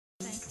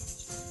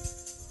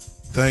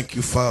Thank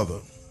you, Father.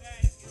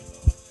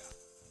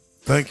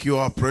 Thank you,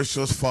 our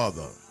precious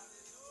Father.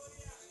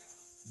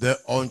 The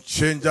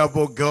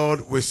unchangeable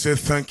God, we say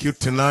thank you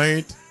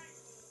tonight.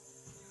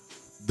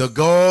 The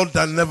God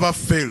that never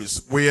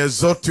fails, we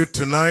exalt you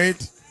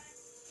tonight.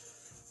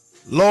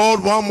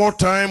 Lord, one more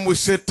time, we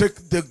say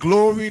take the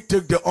glory,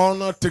 take the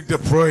honor, take the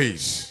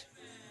praise.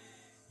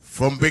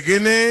 From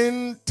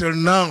beginning till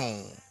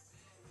now,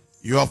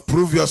 you have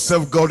proved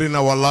yourself God in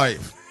our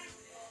life.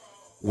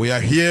 We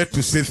are here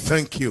to say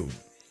thank you.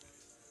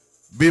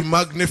 Be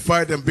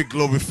magnified and be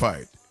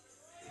glorified.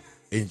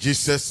 In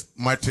Jesus'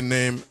 mighty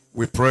name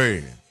we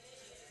pray.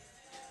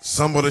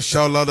 Somebody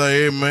shout louder,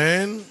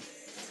 amen.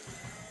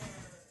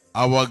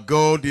 Our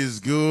God is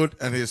good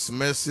and his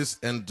mercies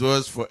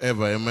endures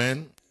forever,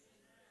 amen.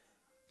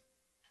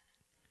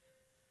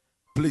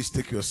 Please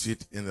take your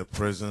seat in the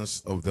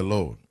presence of the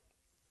Lord.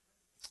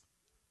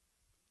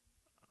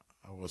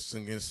 I was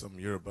singing some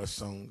Yoruba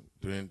song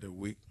during the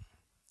week.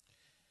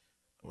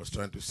 I was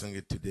trying to sing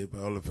it today,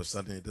 but all of a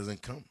sudden it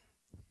doesn't come.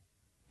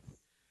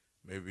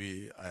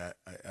 Maybe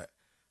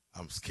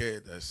I'm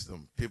scared. There's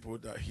some people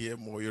that hear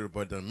more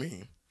Yoruba than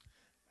me.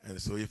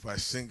 And so if I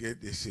sing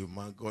it, they say,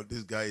 my God,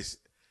 this guy is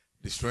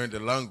destroying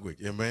the language.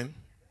 Amen?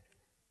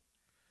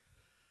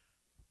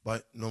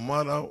 But no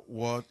matter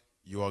what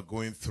you are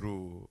going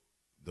through,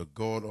 the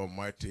God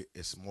Almighty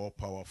is more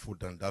powerful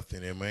than that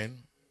thing.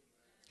 Amen?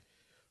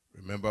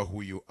 Remember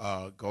who you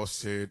are. God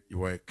said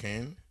you are a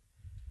king.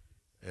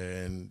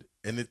 And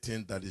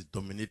anything that is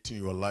dominating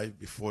your life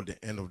before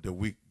the end of the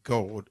week,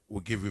 God will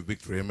give you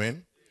victory.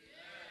 Amen?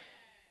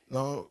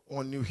 Now,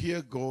 when you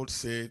hear God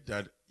say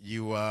that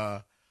you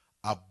are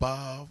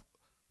above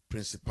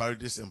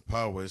principalities and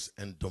powers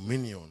and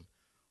dominion,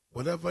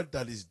 whatever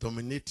that is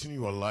dominating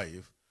your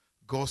life,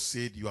 God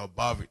said you are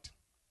above it.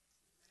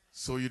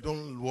 So you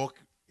don't walk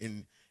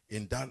in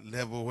that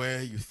level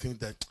where you think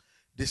that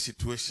this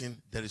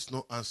situation, there is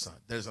no answer.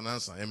 There is an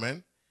answer.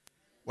 Amen?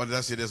 What did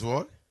I say this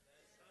word?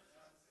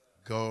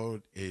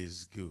 God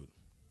is good.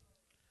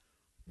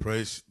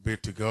 Praise be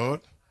to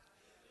God.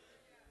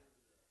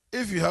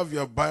 If you have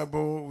your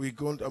Bible,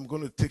 I'm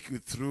going to take you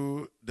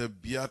through the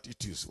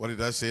Beatitudes. What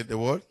did I say? The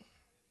word?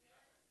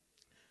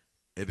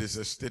 It is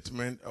a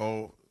statement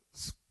of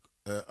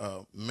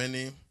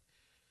many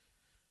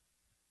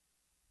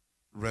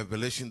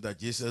revelations that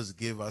Jesus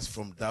gave us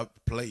from that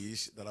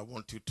place that I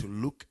want you to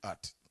look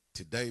at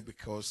today,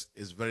 because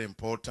it's very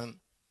important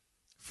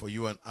for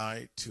you and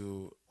I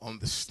to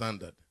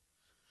understand that.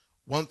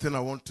 One thing I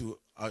want to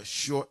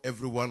assure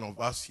every one of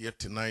us here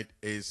tonight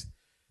is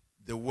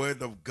the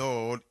Word of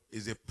God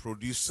is a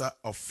producer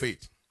of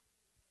faith.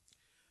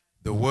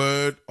 The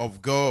Word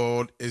of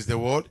God is the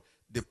word?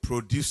 The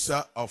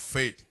producer of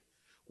faith.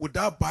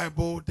 Without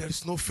Bible, there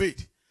is no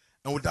faith.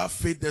 And without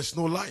faith, there's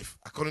no life,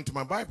 according to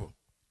my Bible.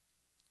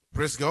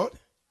 Praise God.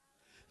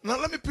 Now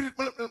let me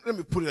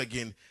put it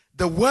again.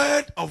 The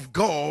Word of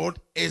God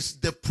is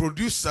the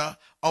producer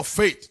of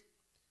faith.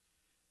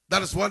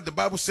 That is what the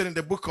Bible said in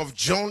the book of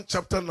John,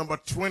 chapter number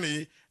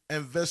 20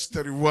 and verse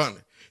 31.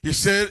 He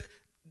said,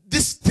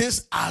 these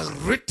things are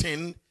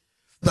written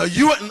that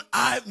you and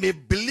I may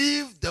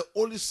believe the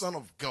only Son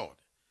of God.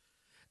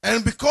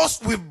 And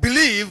because we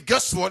believe,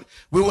 guess what?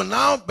 We will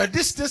now, but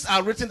these things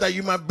are written that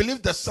you might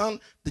believe the Son,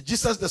 the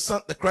Jesus, the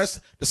Son, the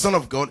Christ, the Son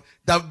of God,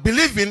 that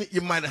believing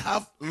you might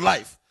have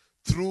life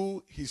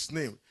through his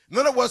name. In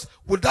other words,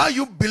 without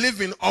you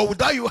believing or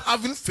without you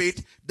having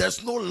faith,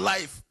 there's no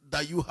life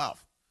that you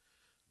have.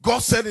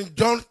 God said in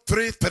John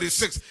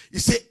 3:36, he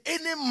said,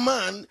 any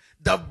man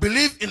that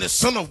believes in the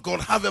Son of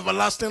God have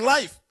everlasting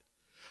life.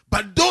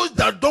 But those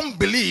that don't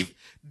believe,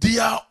 they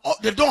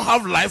don't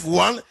have life,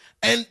 one,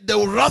 and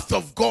the wrath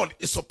of God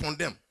is upon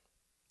them.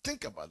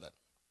 Think about that.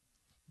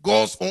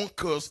 God's own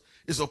curse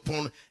is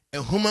upon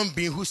a human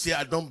being who say,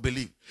 I don't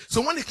believe. So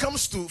when it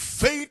comes to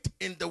faith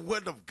in the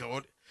Word of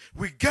God,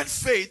 we get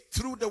faith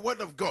through the Word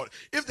of God.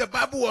 If the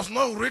Bible was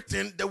not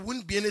written, there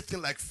wouldn't be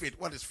anything like faith.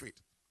 What is faith?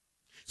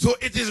 So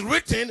it is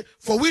written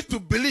for we to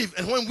believe.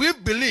 And when we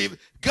believe,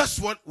 guess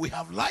what? We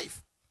have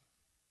life.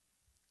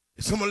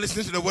 Is someone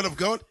listening to the Word of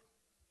God?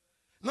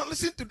 Now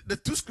listen to the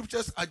two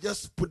scriptures. I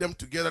just put them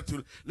together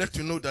to let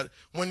you know that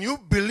when you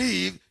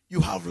believe, you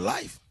have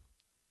life.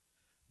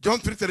 John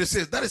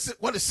 3:36, that is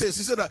what it says.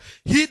 He said that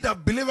he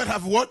that believeth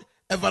have what?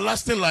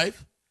 Everlasting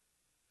life.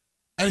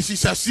 And she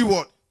shall see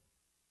what?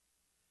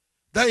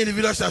 That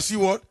individual shall see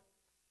what?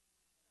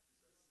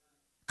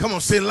 Come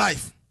on, say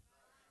life.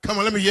 Come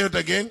on, let me hear it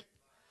again.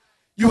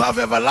 You have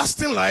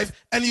everlasting life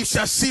and you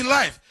shall see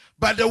life.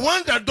 But the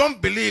one that don't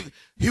believe,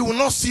 he will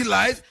not see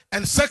life.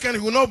 And second,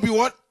 he will not be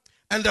what?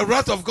 And the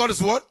wrath of God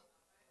is what?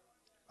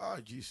 Ah,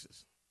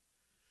 Jesus.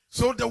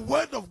 So the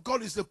Word of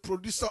God is the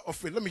producer of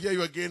faith. Let me hear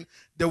you again.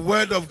 The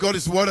Word of God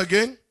is what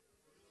again?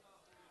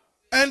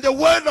 And the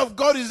Word of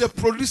God is the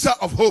producer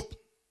of hope.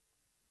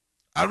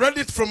 I read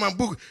it from my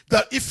book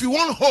that if you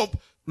want hope,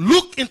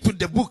 look into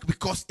the book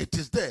because it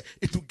is there.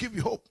 It will give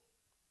you hope.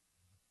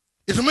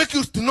 It will make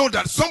you to know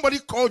that somebody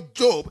called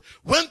Job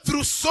went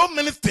through so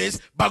many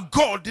things, but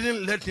God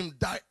didn't let him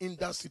die in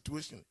that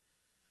situation.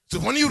 So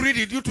when you read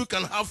it, you too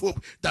can have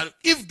hope that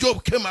if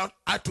Job came out,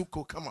 I too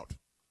could come out.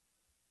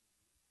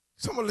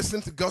 Someone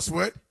listening to God's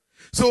word?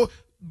 So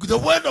the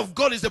word of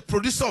God is the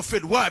producer of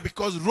faith. Why?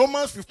 Because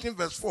Romans 15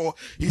 verse 4,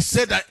 he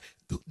said that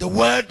the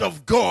word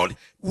of God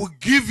will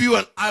give you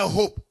an eye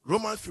hope.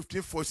 Romans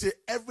 15 4 says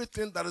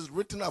everything that is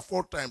written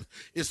aforetime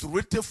is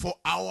written for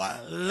our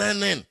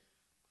learning.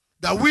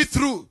 That we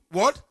through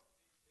what?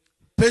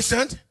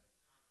 Patience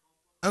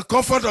and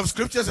comfort of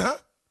scriptures,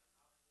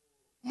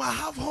 might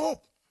have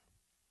hope.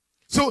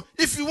 So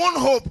if you want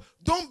hope,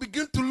 don't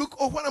begin to look,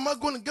 oh, when am I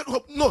going to get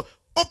hope? No.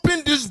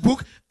 Open this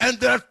book, and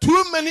there are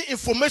too many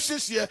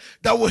informations here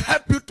that will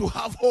help you to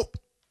have hope.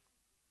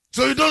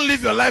 So you don't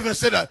live your life and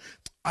say that,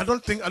 I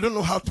don't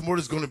know how tomorrow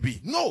is going to be.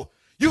 No.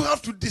 You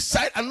have to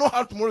decide and know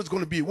how tomorrow is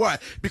going to be. Why?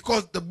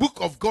 Because the book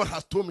of God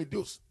has told me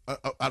this,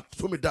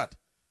 told me that.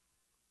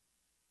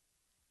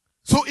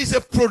 So it's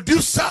a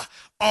producer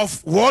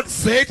of what?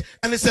 Faith.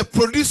 And it's a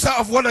producer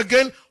of what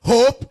again?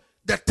 Hope.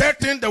 The third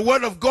thing the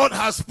word of God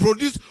has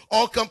produced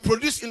or can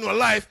produce in your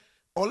life.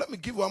 Or let me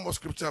give one more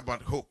scripture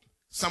about hope.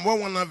 Psalm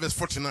 119 verse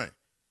 49.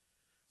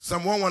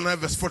 Psalm 119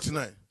 verse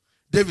 49.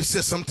 David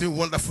says something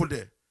wonderful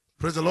there.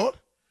 Praise the Lord.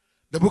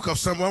 The book of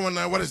Psalm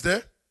 119, what is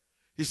there?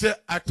 He said,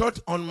 I thought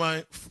on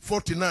my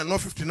 49,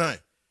 not 59.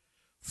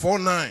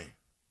 49.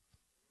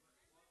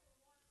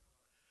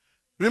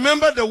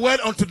 Remember the word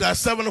unto thy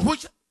servant,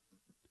 which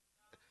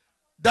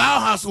thou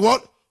hast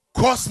what?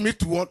 Caused me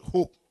to what?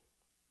 Hope.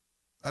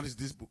 That is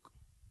this book.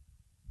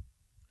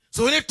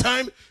 So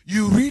anytime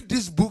you read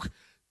this book,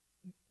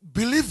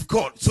 believe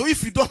God. So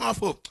if you don't have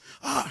hope,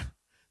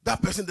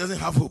 that person doesn't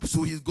have hope,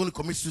 so he's going to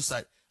commit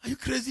suicide. Are you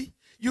crazy?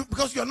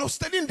 Because you are not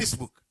studying this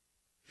book.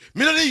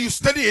 Immediately you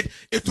study it,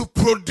 it will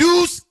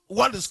produce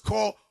what is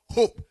called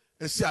hope.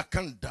 And say, I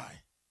can't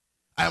die.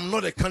 I am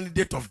not a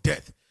candidate of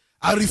death.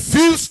 I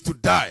refuse to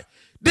die.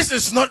 This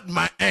is not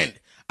my end.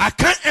 I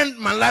can't end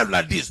my life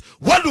like this.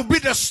 What will be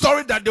the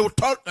story that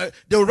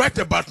they will write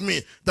about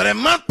me? That a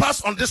man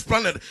passed on this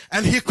planet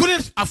and he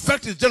couldn't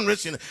affect his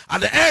generation.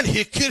 At the end,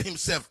 he killed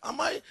himself.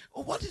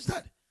 What is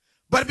that?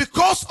 But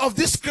because of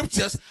these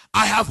scriptures,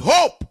 I have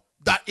hope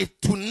that it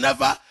will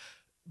never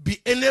be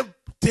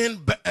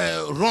anything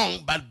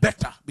wrong but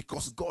better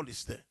because God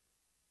is there.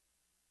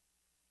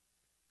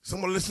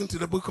 Someone listen to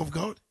the book of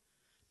God?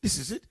 This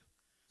is it.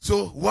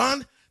 So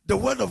one, the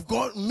word of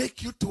God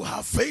make you to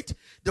have faith.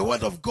 The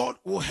word of God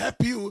will help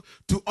you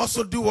to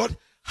also do what?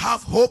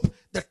 Have hope.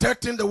 The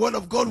third thing the word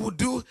of God will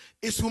do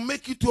is to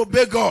make you to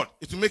obey God.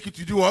 It will make you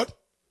to do what?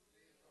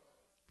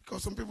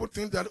 Because some people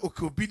think that,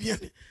 okay,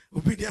 obedient,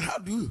 how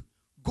do you?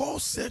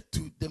 God said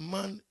to the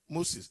man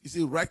Moses, he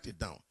said, write it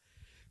down.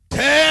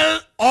 Tell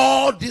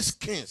all these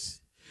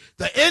kings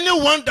that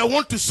anyone that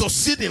want to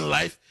succeed in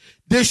life,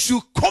 they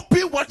should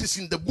copy what is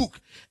in the book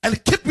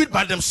and keep it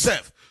by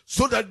themselves,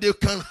 so that they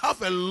can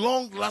have a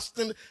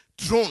long-lasting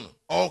throne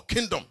or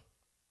kingdom.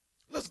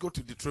 Let's go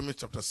to Deuteronomy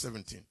chapter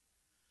 17.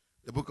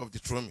 The book of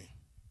Deuteronomy.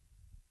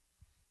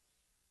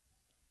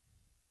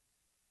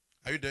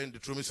 Are you there in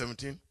Deuteronomy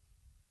 17?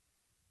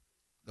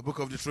 The book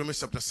of Deuteronomy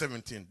chapter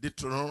 17.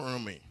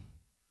 Deuteronomy.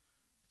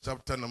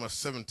 Chapter number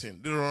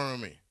 17.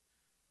 Deuteronomy.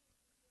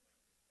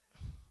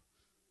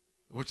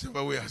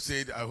 Whichever way I say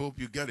it, I hope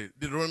you get it.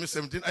 Deuteronomy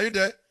 17. Are you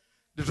there?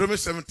 Deuteronomy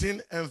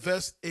 17 and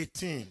verse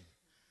 18.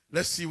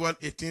 Let's see what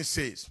 18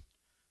 says.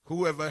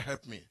 Whoever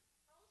help me.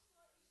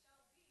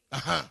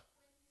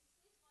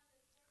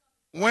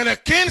 When a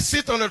king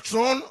sits on the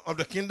throne of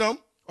the kingdom,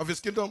 of his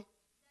kingdom.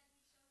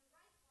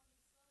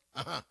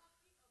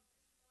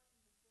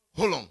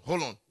 Hold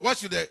on. What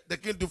should the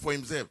king do for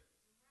himself?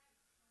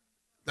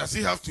 Does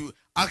he have to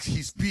ask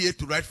his PA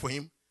to write for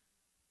him?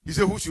 He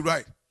said, who should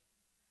write?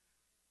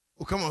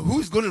 Oh, come on. Who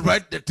is going to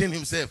write the thing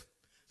himself?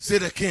 Say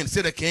the king.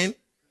 Say the king.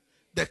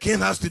 The king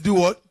has to do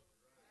what?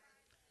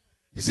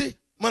 You see,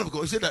 man of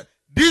God, he said that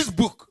this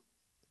book,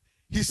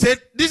 he said,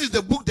 this is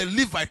the book the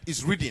Levite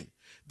is reading.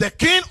 The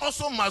king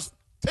also must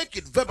take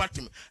it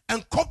verbatim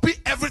and copy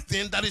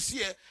everything that is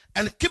here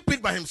and keep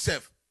it by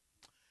himself.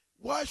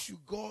 Why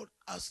should God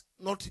ask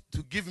not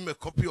to give him a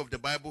copy of the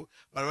Bible,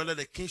 but rather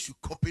the king should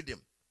copy them?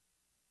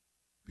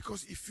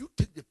 Because if you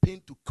take the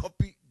pain to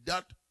copy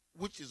that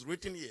which is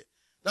written here,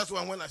 that's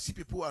why when I see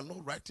people who are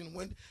not writing,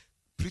 when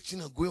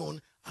preaching and going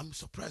on, I'm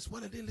surprised.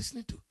 What are they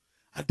listening to?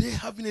 Are they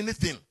having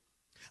anything?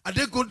 Are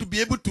they going to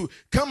be able to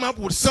come up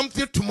with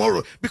something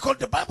tomorrow? Because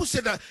the Bible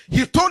said that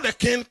he told the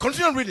king,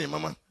 continue reading,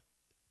 Mama.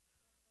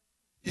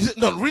 He said,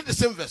 no, read the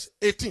same verse,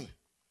 18.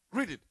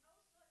 Read it.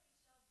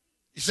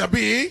 It shall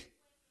be,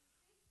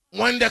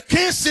 when the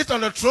king sits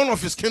on the throne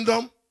of his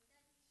kingdom,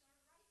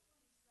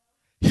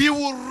 he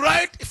will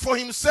write for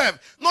himself,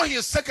 not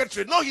his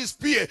secretary, not his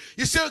PA.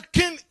 He said,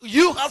 king,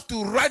 you have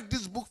to write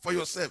this book for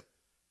yourself.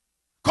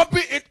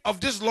 Copy it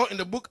of this law in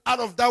the book out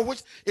of that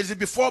which is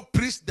before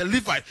priest, the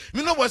Levite.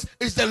 In other words,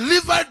 it's the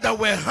Levite that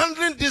were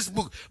handling this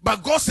book.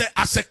 But God said,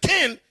 as a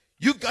king,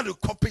 you got to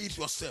copy it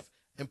yourself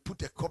and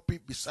put a copy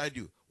beside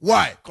you.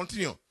 Why?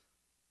 Continue.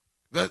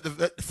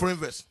 The foreign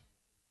verse.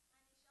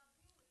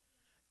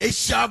 It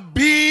shall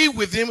be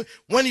with him.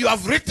 When you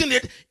have written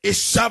it, it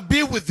shall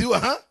be with you.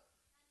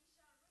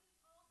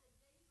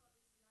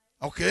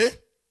 Okay.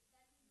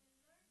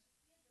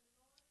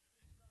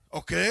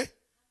 Okay.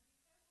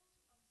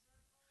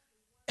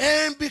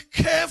 And be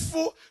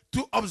careful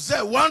to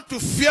observe. One, to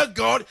fear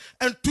God,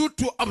 and two,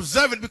 to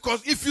observe it.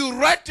 Because if you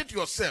write it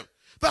yourself,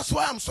 that's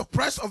why I'm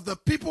surprised of the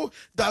people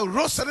that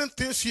wrote certain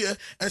things here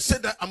and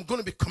said that I'm going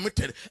to be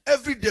committed.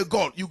 Every day,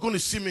 God, you're going to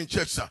see me in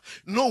church, sir.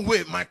 No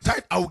way, my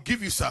tithe I will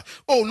give you, sir.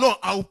 Oh no,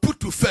 I will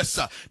put you first,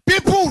 sir.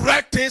 People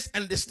write things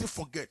and they still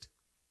forget.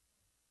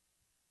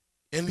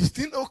 And you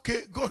think,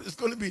 okay, God is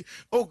going to be,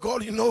 oh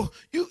God, you know,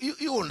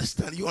 you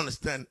understand, you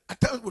understand. At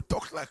times we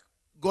talk like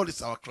God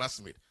is our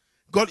classmate.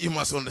 God, you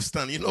must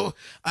understand, you know,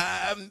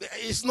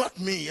 it's not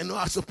me, you know,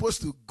 I'm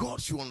supposed to,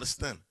 God should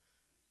understand.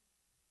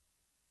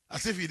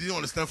 As if he didn't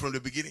understand from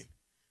the beginning.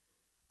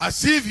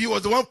 As if he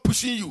was the one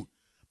pushing you.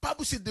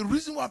 Bible said the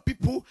reason why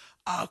people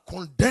are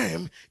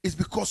condemned is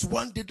because,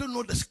 one, they don't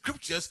know the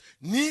scriptures,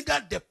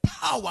 neither the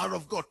power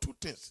of God. Two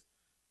things.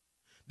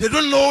 They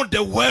don't know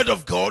the word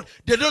of God.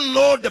 They don't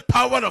know the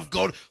power of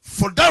God.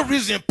 For that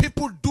reason,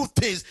 people do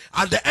things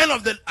at the end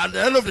of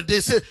the day,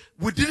 say,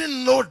 we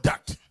didn't know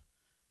that.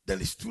 Then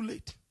it's too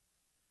late.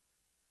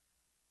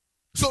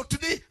 So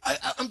today,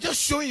 I'm just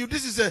showing you,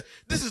 this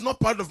is not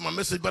part of my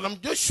message, but I'm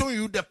just showing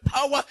you the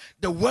power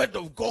the word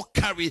of God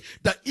carry,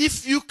 that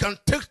if you can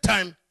take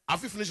time,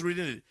 have you finished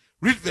reading it?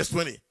 Read verse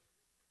 20.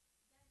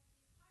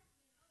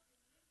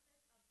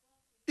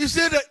 He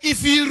said that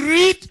if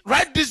he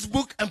write this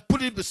book and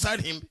put it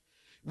beside him,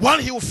 one,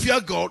 he will fear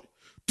God.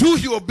 Two,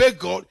 he will obey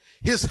God.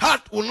 His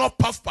heart will not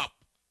puff up.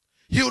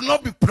 He will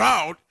not be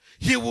proud.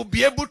 He will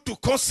be able to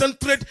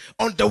concentrate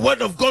on the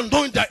word of God,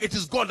 knowing that it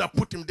is God that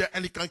put him there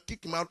and he can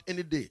kick him out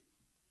any day.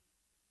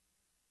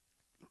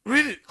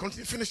 Read it.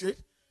 Continue. Finish it.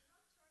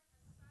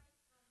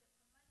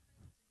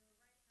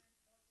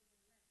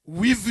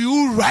 If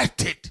you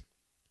write it,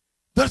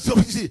 that's what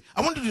you see.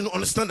 I want you to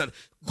understand that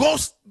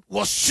God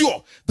was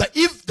sure that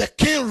if the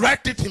king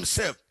write it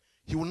himself,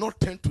 he will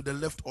not turn to the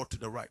left or to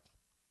the right.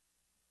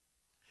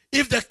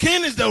 If the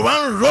king is the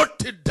one who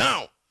wrote it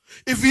down,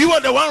 if you are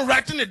the one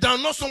writing it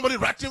down, not somebody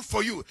writing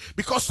for you,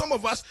 because some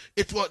of us,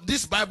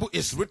 this Bible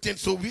is written,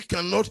 so we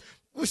cannot.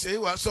 We say,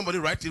 well, somebody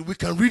write it, we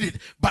can read it,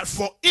 but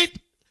for it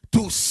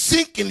to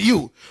sink in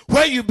you,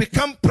 where you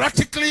become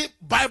practically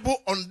Bible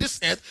on this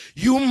earth,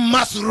 you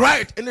must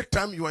write.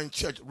 Anytime you are in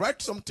church,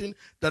 write something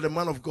that the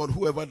man of God,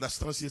 whoever that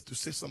stands here to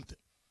say something,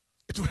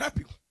 it will help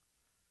you.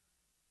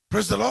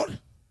 Praise the Lord.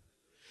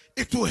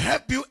 It will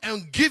help you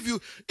and give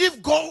you.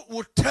 If God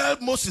would tell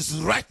Moses,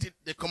 write it,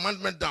 the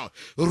commandment down,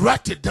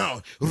 write it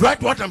down, write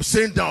what I'm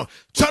saying down.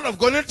 Child of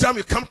God, anytime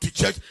you come to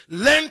church,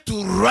 learn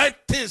to write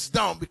things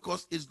down,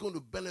 because it's going to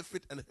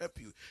benefit and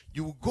help you.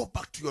 You will go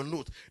back to your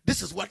note.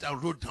 This is what I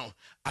wrote down.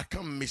 I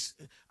can't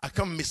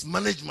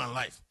mismanage my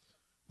life.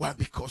 Why?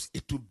 Because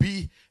it will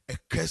be a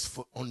curse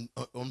on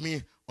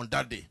me on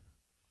that day.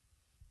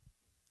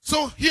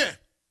 So here,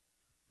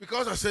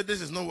 because I said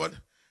this is not what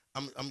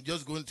I'm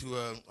just going to,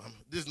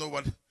 this is not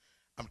what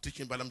I'm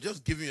teaching, but I'm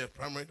just giving you a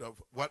primary of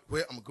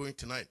where I'm going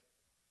tonight.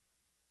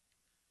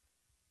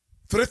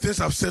 3 things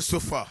I've said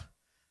so far.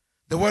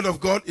 The word of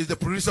God is the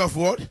producer of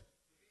what?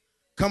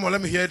 Come on,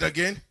 let me hear it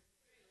again.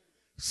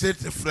 Say it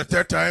for the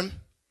third time.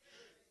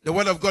 The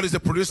word of God is the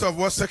producer of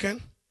what? Second?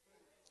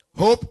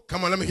 Hope.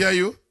 Come on, let me hear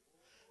you.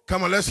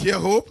 Come on, let's hear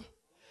hope.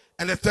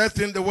 And the third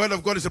thing, the word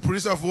of God is the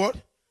producer of what?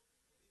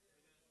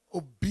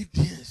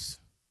 Obedience.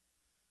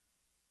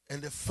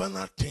 And the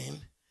final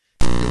thing,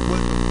 the word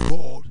of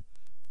God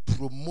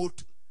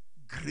promote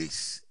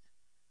grace.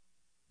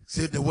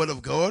 Say the word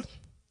of God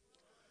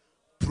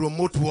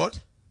promote what?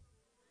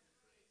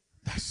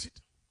 That's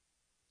it.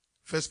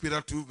 1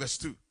 Peter 2 verse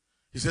 2.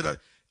 He said that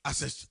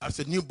as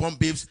a newborn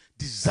babes,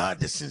 desire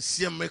the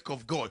sincere milk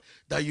of God,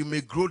 that you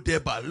may grow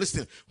thereby.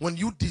 Listen, when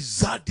you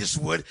desire this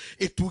word,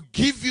 it will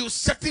give you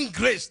certain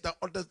grace that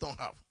others don't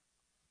have.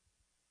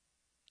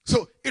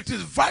 So it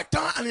is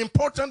vital and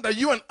important that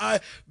you and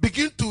I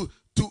begin to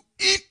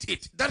eat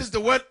it. That is the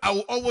word I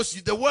will always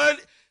use. The word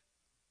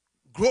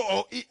grow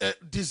or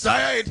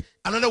desire it.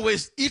 Another way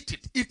is eat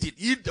it. Eat it.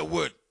 Eat the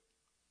word.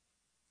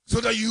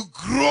 So that you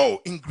grow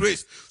in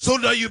grace. So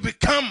that you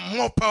become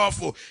more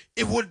powerful.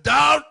 If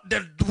without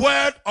the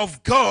word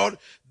of God,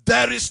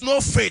 there is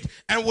no faith.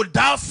 And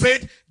without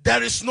faith,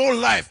 there is no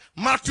life.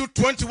 Matthew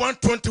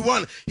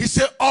 21:21. He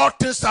said, all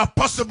things are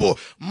possible.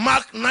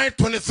 Mark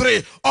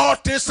 9:23. All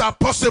things are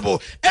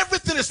possible.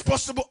 Everything is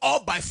possible,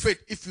 all by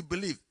faith, if you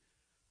believe.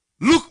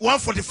 Luke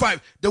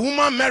 1:45. The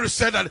woman Mary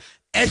said that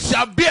it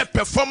shall be a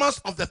performance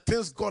of the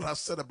things God has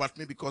said about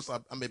me, because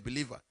I'm a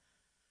believer.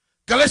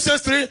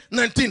 Galatians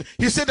 3:19.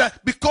 He said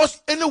that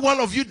because any one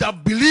of you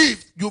that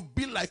believed, you'll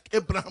be like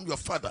Abraham, your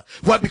father.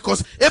 Why?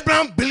 Because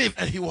Abraham believed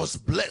and he was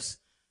blessed.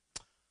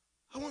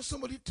 I want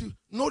somebody to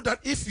know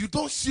that if you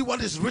don't see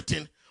what is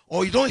written,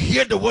 or you don't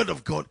hear the word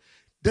of God,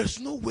 There's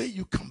no way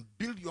you can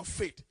build your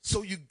faith.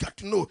 So you got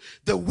to know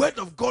the word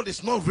of God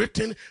is not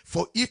written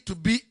for it to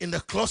be in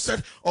the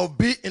closet or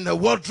be in the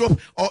wardrobe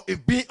or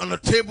it be on a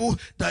table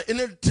that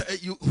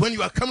when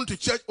you are coming to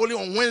church only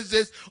on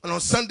Wednesdays and on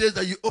Sundays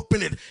that you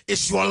open it.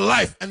 It's your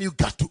life and you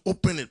got to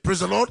open it. Praise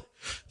the Lord.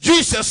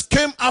 Jesus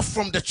came out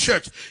from the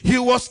church. He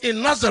was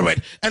in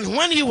Nazareth, and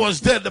when he was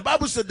there, the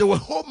Bible said there were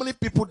so many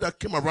people that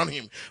came around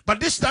him.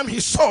 But this time he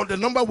saw the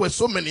number were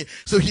so many,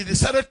 so he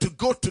decided to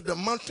go to the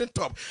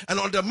mountaintop. And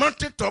on the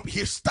mountaintop,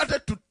 he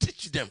started to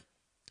teach them.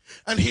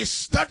 And he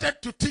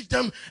started to teach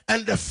them,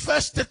 and the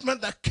first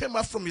statement that came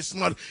out from his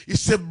mouth, he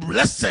said,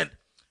 "Blessed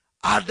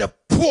are the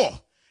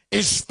poor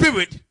in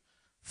spirit,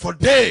 for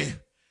the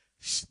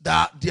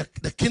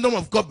kingdom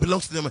of God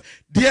belongs to them.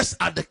 Theirs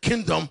are the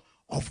kingdom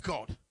of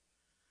God."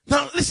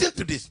 Now listen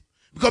to this,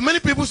 because many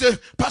people say,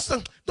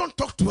 "Pastor, don't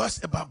talk to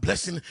us about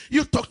blessing.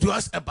 You talk to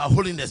us about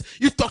holiness.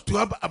 You talk to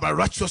us about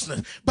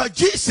righteousness." But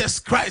Jesus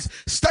Christ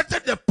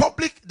started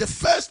the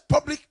first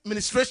public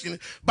ministration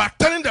by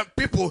telling the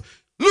people,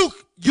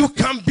 "Look, you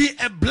can be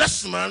a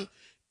blessed man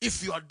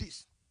if you are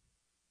this,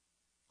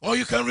 or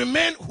you can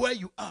remain where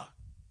you are."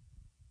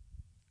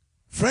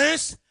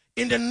 Friends,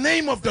 in the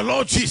name of the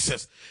Lord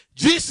Jesus,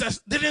 Jesus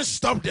didn't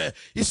stop there.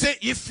 He said,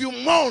 if you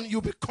mourn,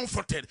 you'll be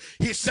comforted.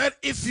 He said,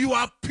 if you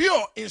are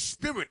pure in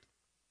spirit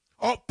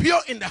or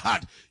pure in the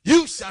heart,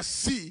 you shall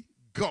see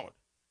God.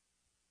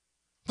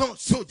 No,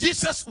 so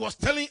Jesus was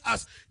telling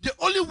us the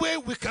only way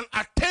we can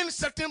attain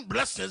certain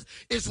blessings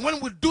is when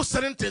we do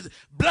certain things.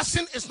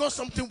 Blessing is not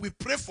something we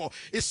pray for.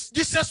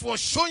 Jesus was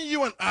showing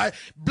you and I,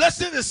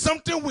 blessing is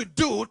something we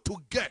do to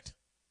get.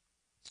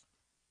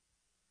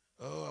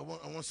 Oh,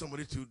 I want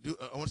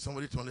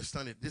somebody to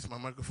understand it. My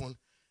microphone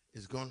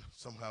is gone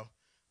somehow.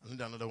 I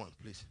need another one,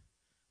 please.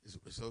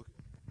 It's okay.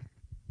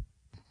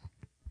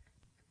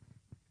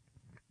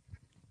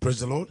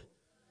 Praise the Lord.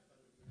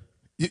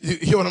 You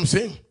hear what I'm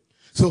saying?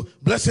 So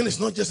blessing is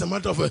not just a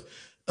matter of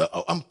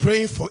I'm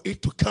praying for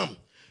it to come.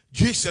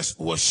 Jesus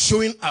was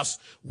showing us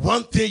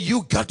one thing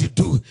you got to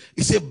do.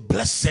 He said,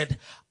 "Blessed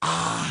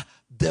are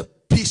the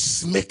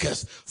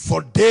peacemakers,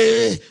 for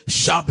they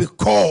shall be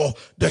called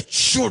the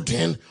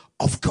children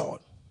of God."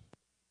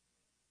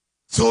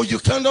 So you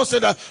cannot say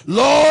that,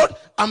 "Lord,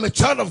 I'm a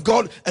child of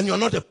God," and you're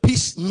not a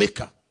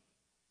peacemaker.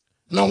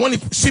 Now when you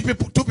see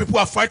two people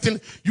are fighting,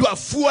 you are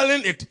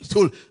fueling it.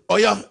 So, "Oh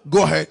yeah,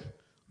 go ahead.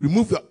 You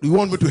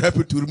want me to help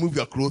you to remove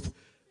your clothes?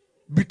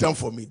 Beat them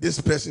for me. This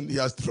person, he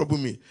has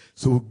troubled me.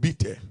 So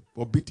beat her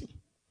or beating."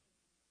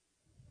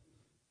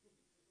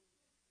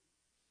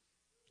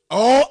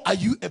 Or are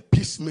you a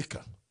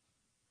peacemaker?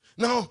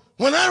 Now,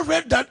 when I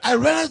read that, I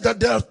realized that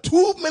there are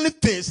too many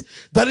things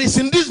that is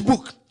in this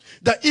book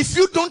that if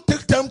you don't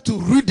take time to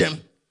read them,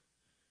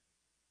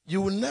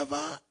 you will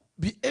never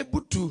be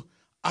able to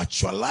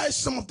actualize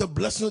some of the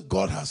blessings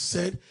God has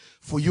said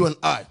for you and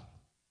I.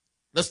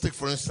 Let's take,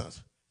 for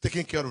instance,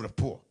 taking care of the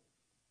poor.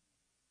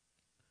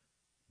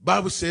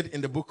 Bible said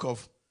in the book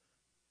of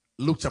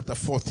Luke chapter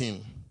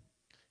 14,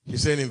 he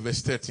said in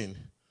verse 13,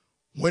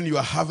 when you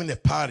are having a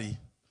party,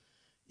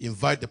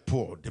 invite the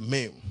poor, the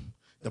maimed,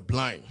 the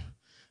blind,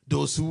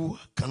 those who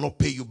cannot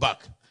pay you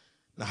back.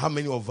 Now, how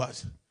many of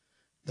us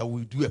that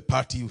we do a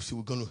party, you see,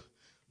 we're going to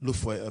look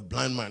for a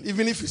blind man,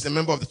 even if he's a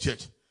member of the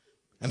church,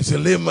 and it's a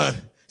layman,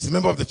 he's a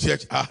member of the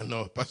church.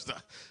 No, Pastor,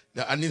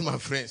 I need my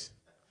friends.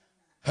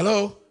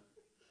 Hello?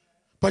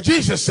 But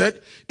Jesus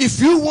said, if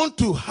you want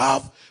to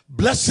have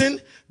blessing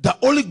that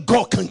only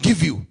God can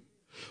give you,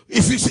 he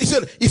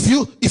said, if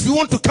you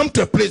want to come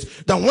to a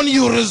place that when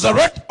you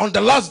resurrect on the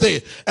last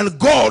day and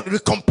God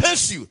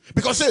recompense you,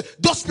 because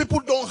those people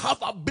don't have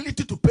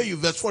ability to pay you.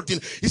 Verse 14,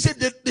 he said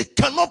that they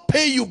cannot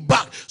pay you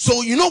back.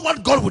 So you know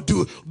what God would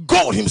do?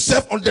 God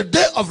himself on the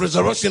day of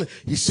resurrection,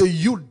 he said,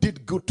 you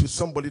did good to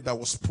somebody that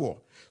was poor,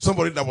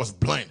 somebody that was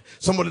blind,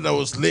 somebody that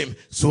was lame.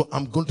 So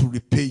I'm going to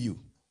repay you.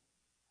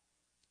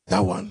 That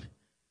one,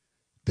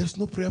 there's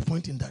no prayer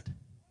point in that.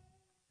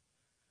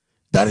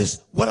 That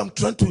is what I'm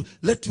trying to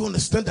let you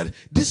understand, that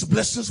these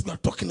blessings we are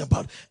talking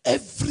about,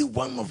 every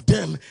one of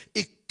them,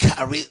 it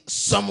carries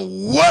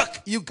some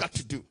work you got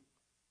to do.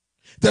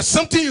 There's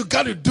something you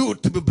got to do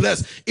to be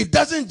blessed. It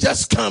doesn't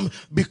just come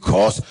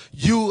because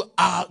you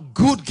are a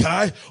good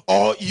guy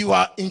or you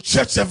are in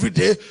church every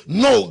day.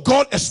 No,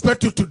 God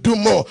expects you to do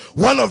more.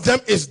 One of them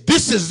is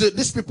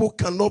these people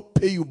cannot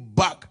pay you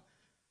back.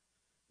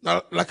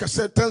 Now, like I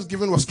said,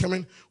 Thanksgiving was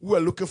coming. We were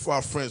looking for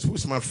our friends.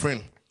 Who's my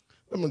friend?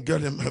 Let me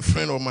get him, my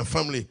friend or my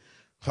family.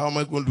 How am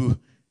I going to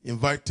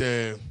invite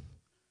a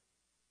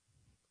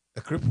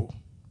cripple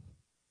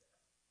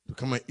to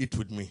come and eat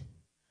with me?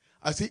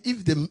 I say,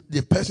 if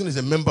the person is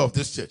a member of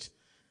this church,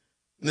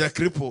 the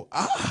cripple,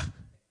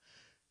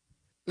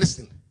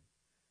 listen,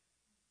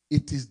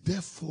 it is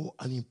therefore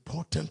an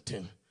important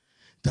thing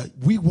that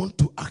we want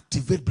to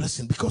activate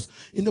blessing, because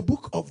in the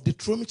book of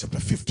Deuteronomy chapter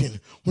 15,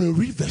 when you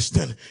read verse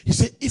 10, he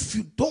said, if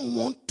you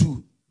want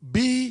to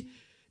be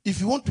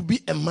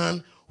a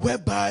man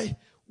whereby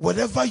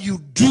whatever you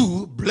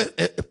do,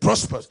 it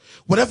prospers.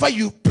 Whatever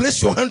you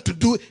place your hand to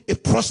do,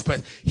 it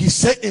prospers. He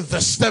said in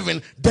verse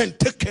 7, then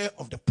take care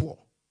of the poor.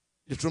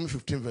 Deuteronomy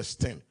 15 verse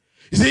 10.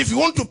 He said, if you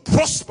want to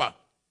prosper,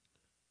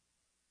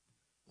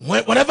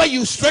 whatever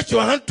you stretch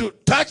your hand to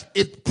touch,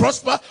 it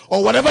prosper,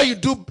 or whatever you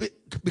do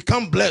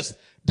become blessed.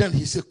 Then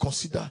he said,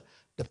 consider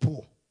the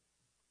poor.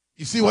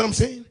 You see what I'm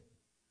saying?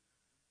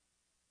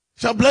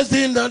 Shall bless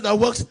thee in that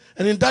works,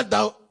 and in that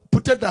thou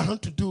puttest thy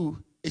hand to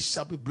do, it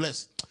shall be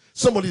blessed.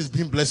 Somebody is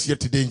being blessed here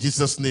today in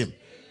Jesus' name.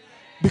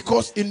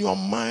 Because in your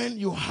mind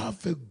you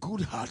have a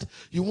good heart.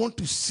 You want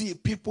to see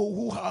people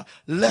who are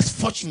less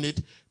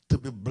fortunate to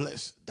be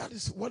blessed. That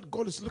is what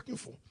God is looking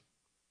for.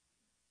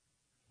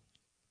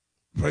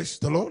 Praise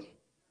the Lord.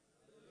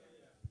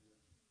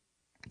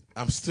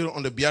 I'm still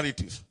on the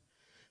Beatitudes.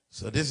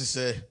 So this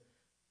is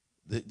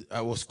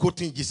I was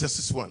quoting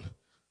Jesus' one.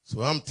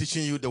 So I'm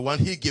teaching you the one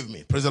he gave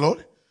me. Praise the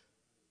Lord.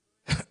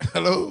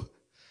 Hello.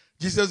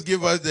 Jesus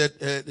gave us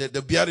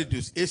the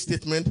Beatitudes, a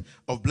statement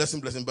of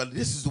blessing, but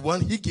this is the one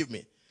he gave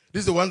me.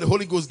 This is the one the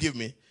Holy Ghost gave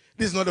me.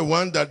 This is not the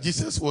one that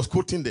Jesus was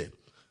quoting there.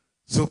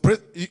 So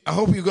I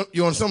hope you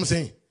understand what I'm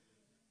saying.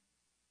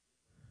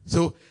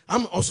 So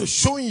I'm also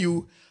showing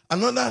you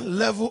another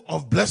level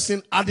of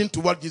blessing adding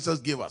to what Jesus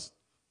gave us.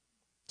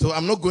 So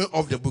I'm not going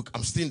off the book.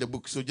 I'm still in the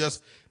book. So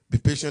just be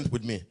patient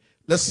with me.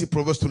 Let's see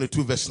Proverbs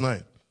 22 verse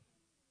 9.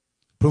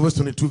 Proverbs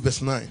 22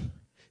 verse 9.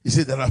 He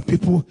said there are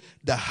people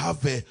that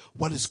have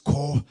what is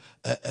called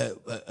a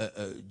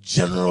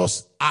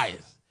generous eye.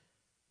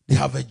 They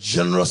have a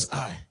generous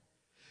eye.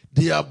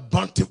 They have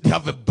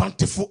a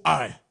bountiful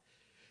eye.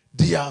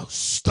 They are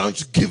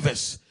staunch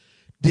givers.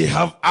 They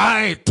have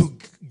eye to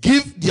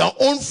give their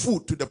own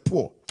food to the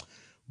poor.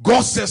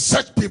 God says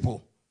such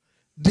people,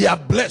 they are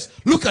blessed.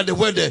 Look at the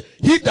word there.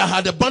 He that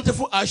had a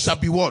bountiful eye shall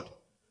be what?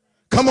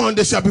 Come on,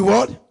 they shall be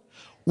what?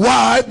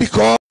 Why?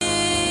 Because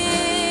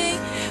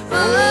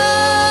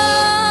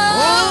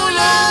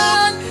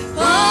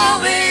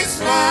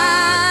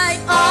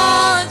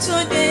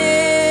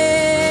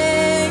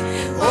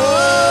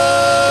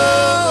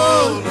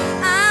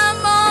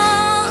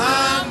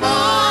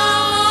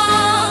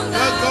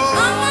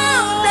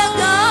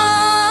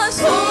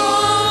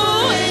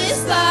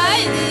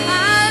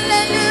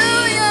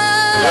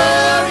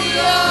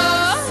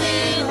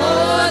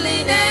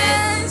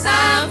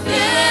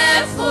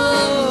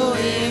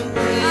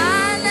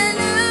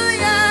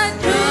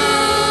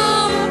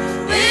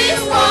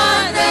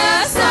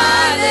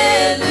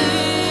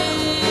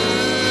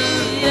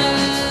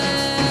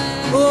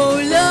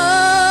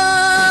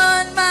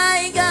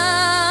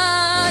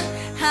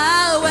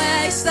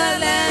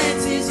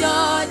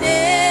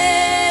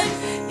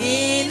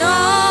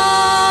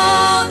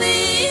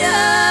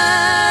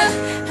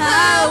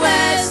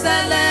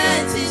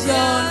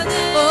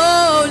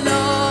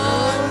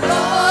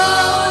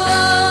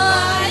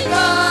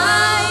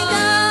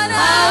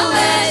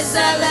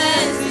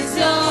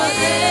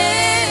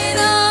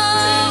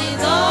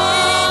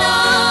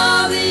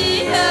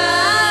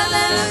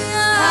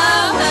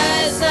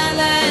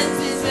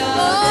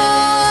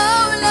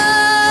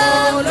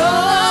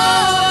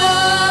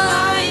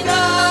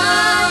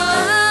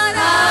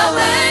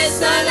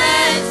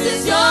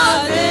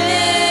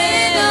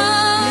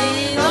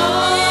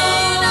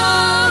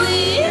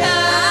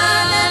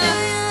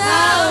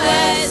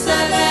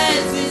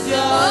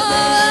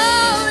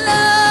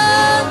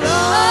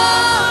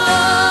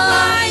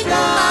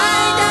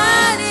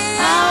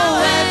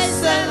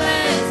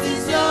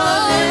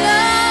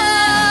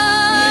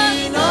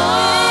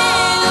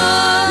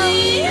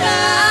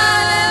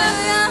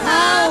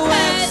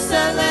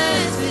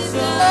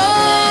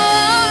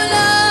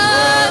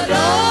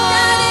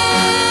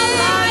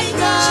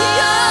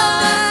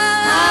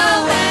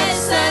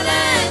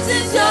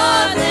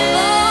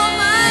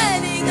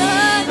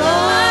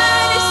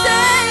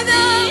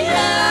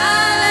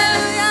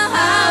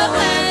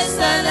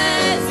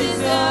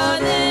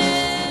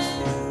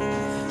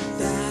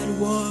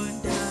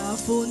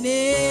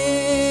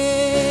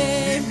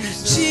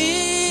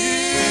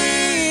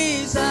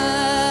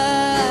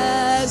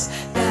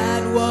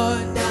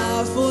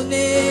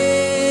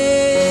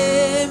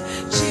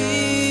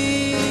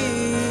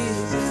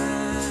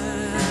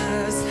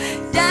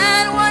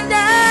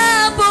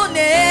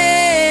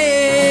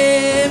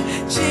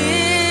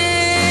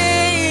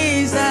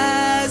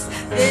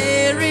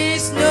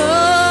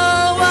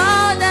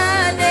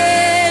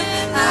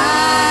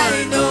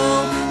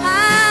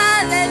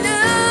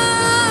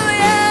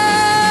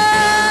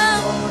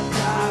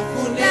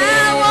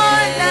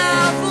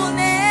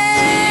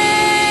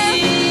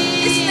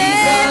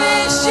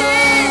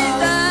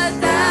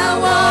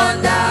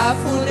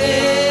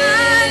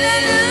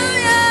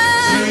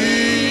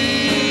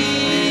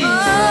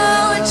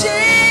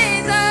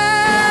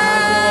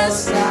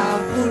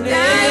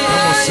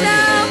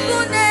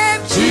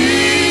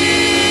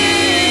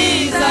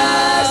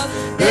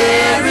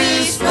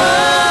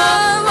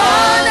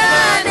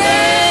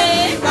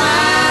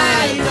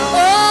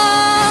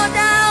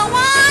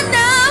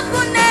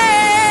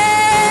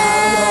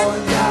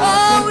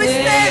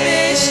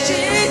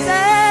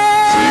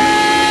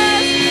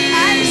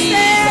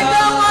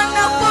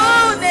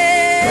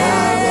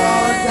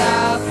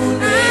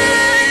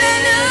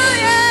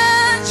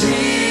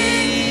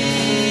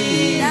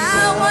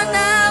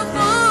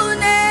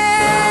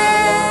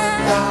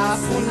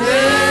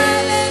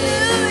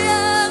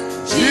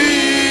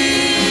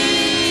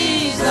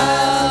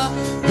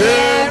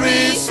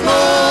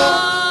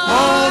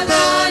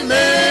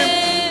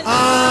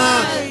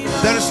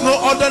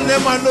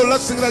name I know.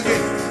 Let's sing it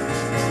again.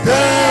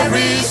 There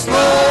is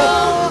no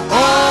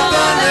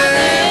other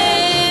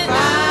name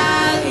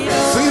I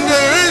know. Sing,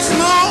 there is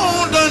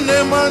no other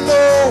name I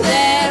know.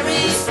 There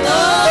is no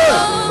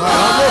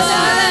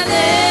other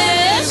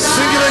name.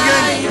 Sing it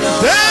again.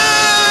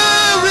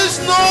 There is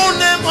no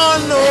name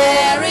I know.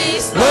 There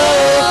is no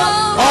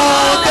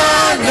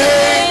other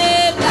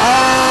name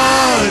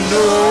I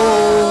know.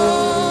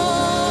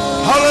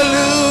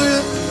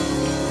 Hallelujah.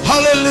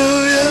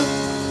 Hallelujah.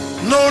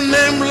 No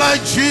name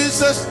like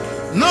Jesus.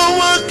 No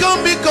one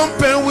can be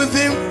compared with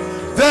him.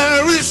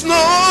 There is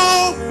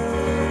no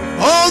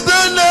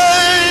other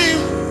name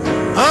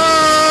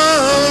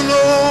I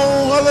know.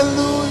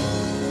 Hallelujah.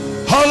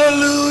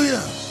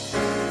 Hallelujah.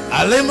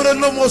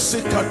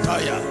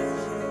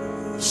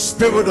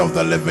 Spirit of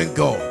the living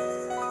God,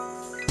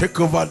 take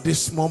over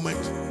this moment.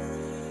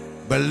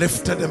 Be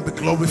lifted and be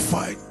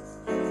glorified.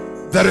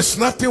 There is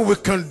nothing we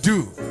can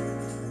do.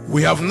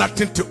 We have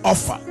nothing to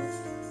offer.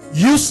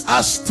 Use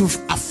us to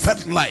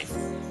affect life.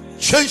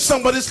 Change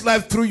somebody's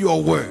life through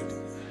your word.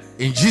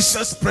 In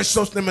Jesus'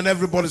 precious name, and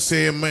everybody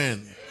say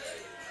amen.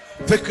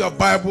 Take your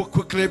Bible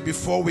quickly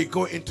before we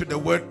go into the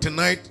word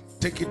tonight.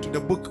 Take it to the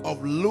book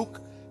of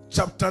Luke,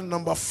 chapter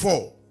number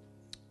 4.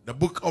 The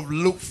book of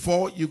Luke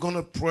 4, you're going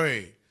to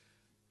pray.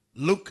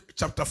 Luke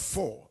chapter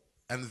 4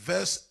 and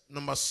verse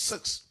number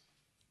 6.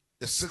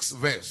 The 6th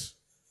verse.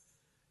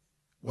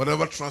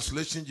 Whatever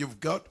translation you've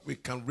got, we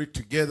can read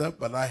together,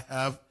 but I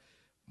have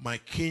my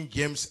King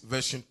James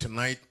Version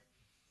tonight.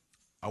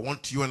 I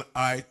want you and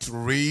I to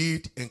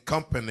read in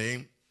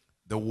company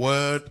the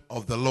word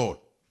of the Lord.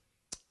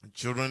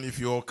 Children, if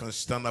you all can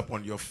stand up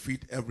on your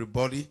feet,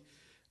 everybody,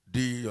 do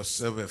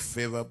yourself a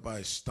favor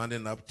by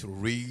standing up to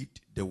read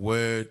the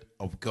word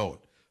of God.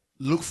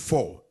 Luke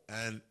 4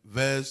 and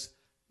verse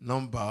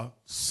number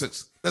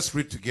 6. Let's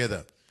read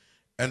together.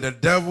 And the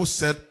devil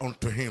said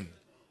unto him,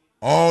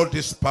 all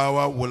this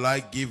power will I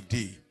give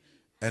thee,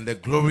 and the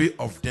glory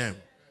of them,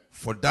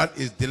 for that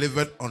is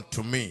delivered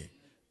unto me,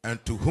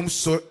 and to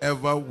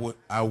whomsoever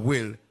I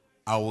will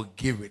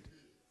give it.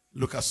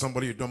 Look at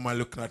somebody you don't mind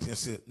looking at and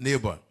say,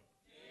 neighbor,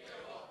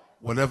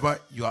 whatever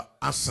your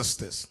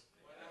ancestors,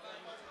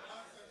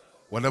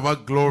 whatever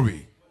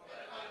glory,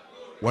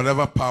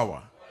 whatever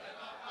power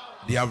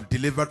they have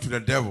delivered to the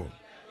devil,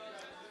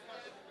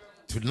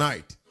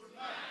 tonight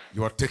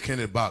you are taking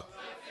it back.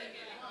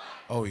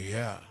 Oh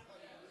yeah.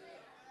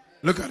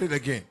 Look at it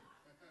again.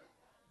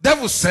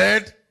 Devil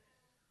said,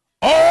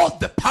 all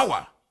the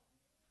power,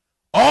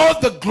 all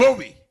the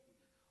glory,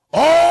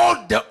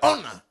 all the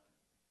honor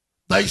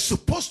that you're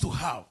supposed to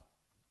have,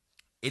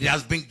 it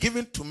has been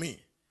given to me,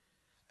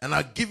 and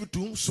I give it to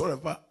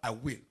whomsoever I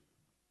will.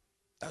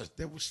 That's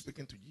the devil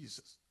speaking to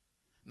Jesus.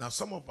 Now,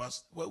 some of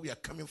us, where we are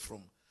coming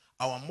from,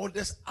 our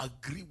mothers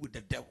agree with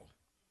the devil.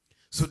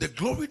 So the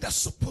glory that's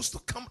supposed to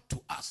come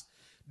to us,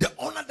 the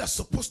honor that's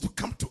supposed to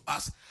come to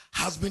us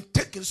has been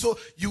taken. So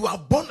you are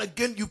born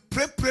again, you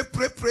pray,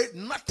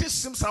 nothing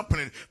seems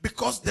happening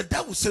because the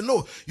devil said,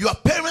 no, your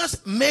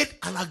parents made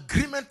an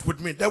agreement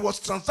with me. There was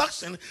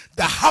transaction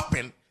that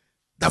happened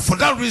that for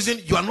that reason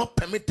you are not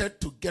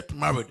permitted to get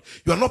married.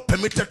 You are not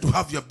permitted to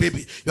have your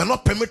baby. You are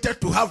not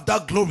permitted to have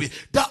that glory,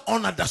 that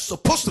honor that's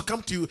supposed to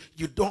come to you.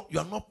 You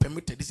are not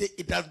permitted. He said,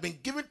 it has been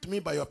given to me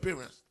by your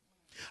parents.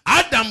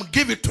 Adam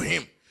gave it to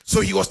him.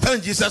 So he was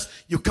telling Jesus,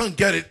 you can't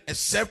get it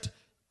except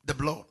the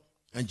blood.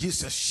 And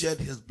Jesus shed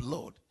his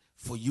blood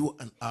for you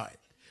and I.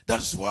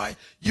 That's why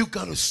you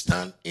got to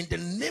stand in the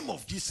name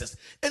of Jesus.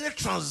 Any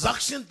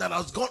transaction that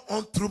has gone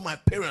on through my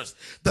parents,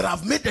 that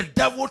have made the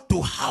devil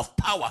to have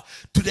power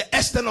to the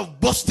extent of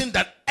boasting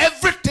that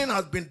everything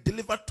has been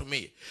delivered to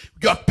me.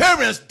 Your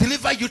parents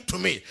deliver you to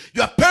me.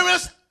 Your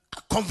parents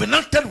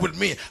covenanted with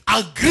me,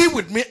 agree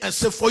with me, and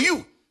say, for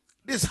you,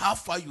 this is how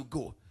far you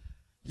go.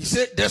 He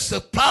said, there's a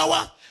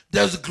power,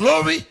 there's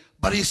glory,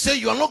 but he said,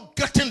 you are not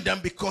getting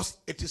them because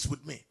it is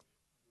with me.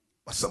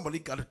 But somebody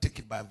got to take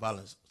it by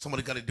violence.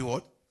 Somebody got to do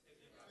what?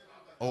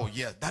 Oh,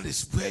 yeah. That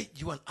is where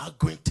you and I are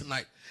going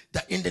tonight.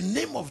 That in the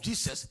name of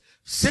Jesus,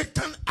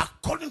 Satan,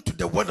 according to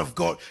the word of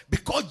God,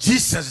 because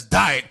Jesus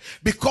died,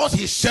 because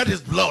he shed his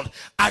blood,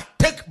 I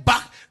take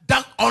back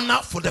that honor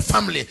for the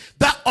family.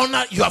 That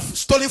honor you have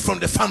stolen from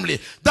the family.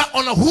 That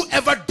honor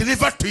whoever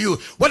delivered to you,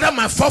 whether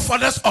my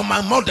forefathers or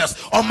my mothers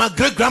or my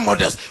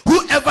great-grandmothers,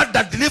 whoever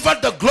that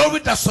delivered the glory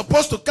that's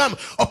supposed to come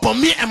upon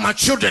me and my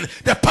children,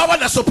 the power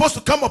that's supposed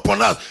to come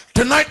upon us,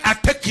 tonight I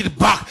take it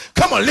back.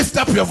 Come on, lift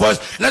up your voice.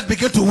 Let's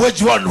begin to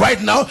wage war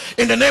right now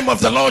in the name of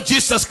the Lord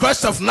Jesus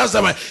Christ of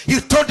Nazareth. He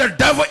told the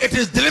devil, it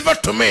is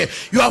delivered to me.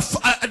 You have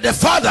the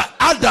father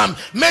Adam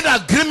made an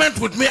agreement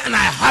with me and I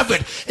have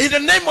it. In the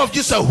name of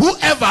Jesus,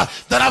 whoever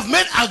that have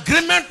made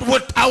agreement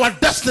with our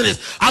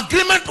destinies,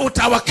 agreement with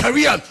our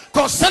career,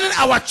 concerning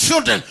our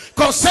children,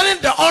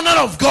 concerning the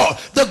honor of God,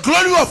 the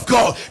glory of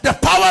God, the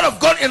power of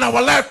God in our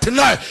life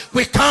tonight,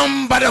 we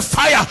come by the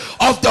fire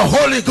of the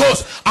Holy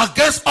Ghost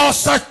against all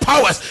such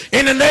powers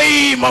in the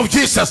name of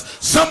Jesus.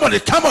 Somebody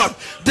come on,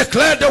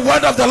 declare the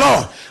word of the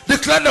Lord.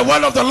 Declare the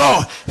word of the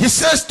Lord. He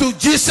says to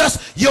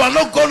Jesus, you are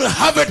not going to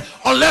have it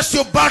unless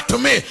you bow to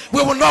me.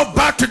 We will not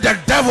bow to the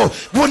devil.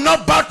 We will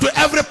not bow to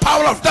every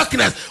power of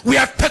darkness. We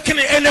are taking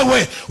it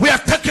anyway. We are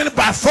taking it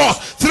by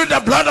force through the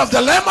blood of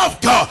the Lamb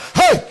of God.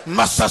 Hey,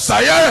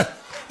 Masasaya.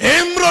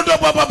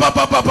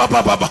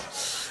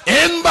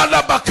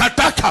 Embala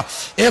bakataka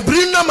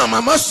ebrina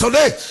mama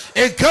sole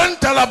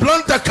eganta la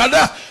blonda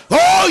kada.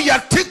 Oh,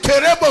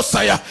 yatikerebo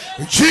saya.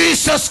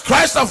 Jesus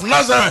Christ of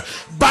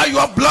Nazareth, by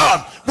your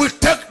blood we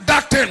take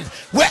that thing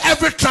where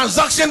every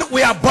transaction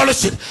we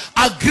abolish it.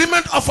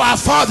 Agreement of our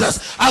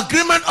fathers,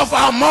 agreement of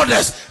our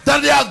mothers,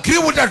 that they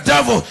agree with the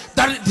devil,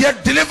 that they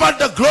deliver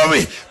the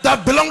glory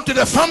that belong to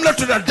the family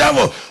to the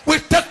devil. We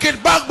take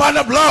it back by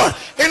the blood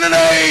in the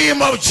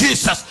name of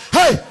Jesus.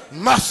 Hey,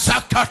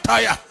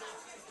 Masakataya.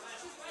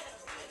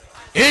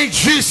 In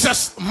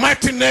Jesus'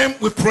 mighty name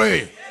we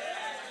pray.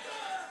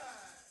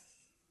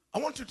 I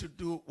want you to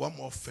do one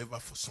more favor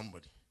for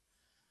somebody.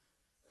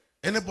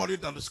 Anybody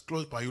that is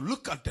close by you,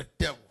 look at the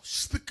devil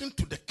speaking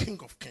to the King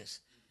of Kings.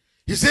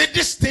 He said,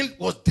 this thing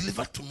was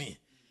delivered to me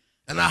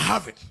and I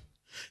have it.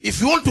 If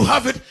you want to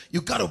have it,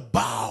 you got to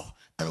bow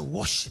and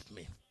worship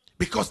me.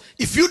 Because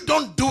if you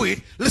don't do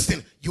it,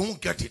 listen, you won't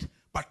get it.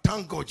 But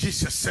thank God,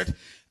 Jesus said,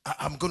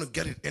 I'm going to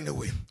get it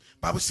anyway.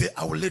 Bible says,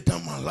 I will lay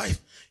down my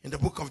life. In the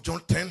book of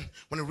John 10,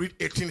 when you read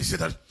 18, he said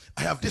that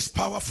I have this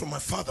power from my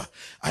Father.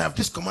 I have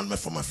this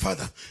commandment from my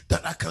Father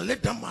that I can lay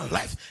down my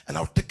life and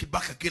I'll take it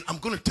back again. I'm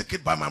going to take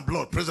it by my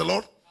blood. Praise the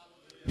Lord.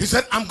 He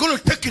said, I'm going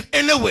to take it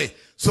anyway.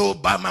 So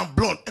by my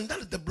blood. And that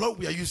is the blood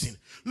we are using.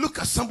 Look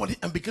at somebody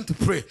and begin to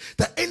pray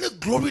that any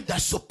glory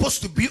that's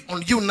supposed to be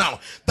on you now,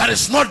 that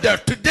is not there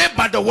today,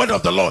 by the word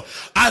of the Lord,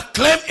 I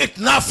claim it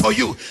now for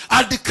you.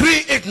 I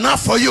decree it now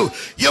for you.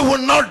 You will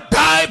not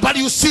die, but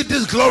you see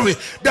this glory,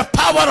 the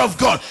power of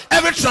God.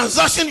 Every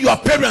transaction your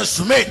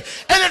parents made,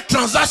 any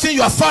transaction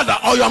your father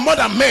or your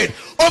mother made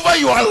over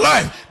your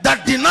life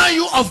that deny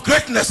you of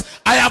greatness,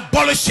 I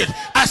abolish it.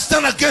 I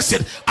stand against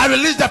it. I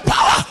release the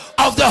power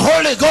of the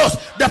Holy Ghost,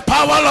 the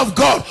power of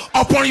God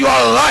upon your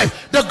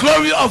life, the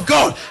glory of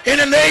God in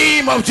the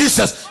name of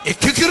Jesus.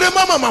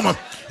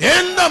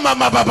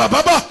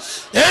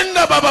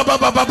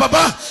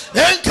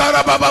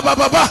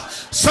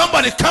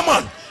 Somebody come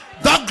on.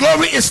 That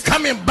glory is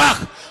coming back.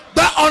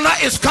 That honor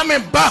is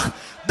coming back.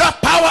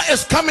 That power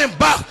is coming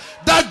back.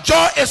 That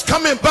joy is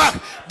coming back.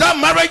 That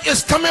marriage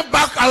is coming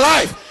back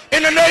alive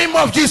in the name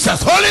of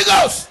Jesus. Holy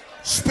Ghost,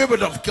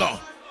 Spirit of God.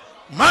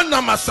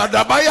 Manama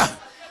Sadabaya.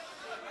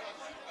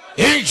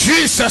 In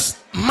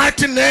Jesus'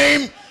 mighty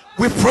name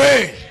we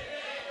pray.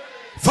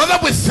 Father,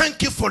 we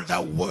thank you for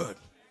that word.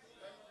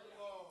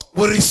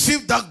 We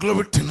receive that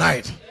glory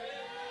tonight.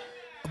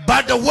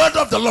 By the word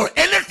of the Lord,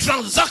 any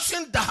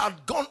transaction that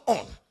had gone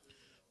on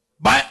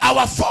by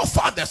our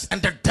forefathers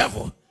and the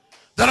devil,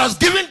 that has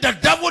given the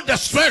devil the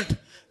strength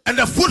and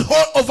the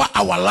foothold over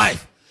our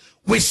life,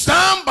 we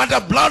stand by the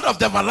blood of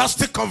the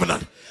everlasting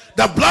covenant,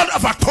 the blood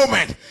of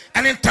atonement,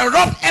 and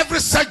interrupt every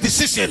such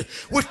decision.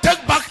 We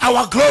take back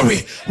our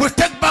glory. We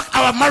take back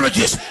our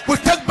marriages. We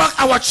take back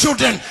our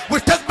children. We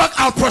take back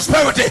our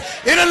prosperity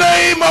in the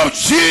name of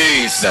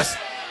Jesus.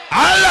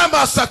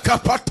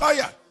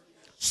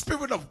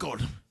 Spirit of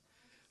God,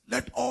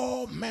 let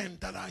all men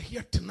that are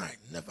here tonight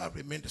never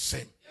remain the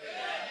same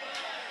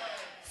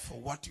for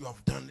what you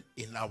have done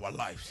in our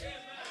lives.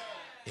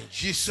 In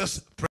Jesus'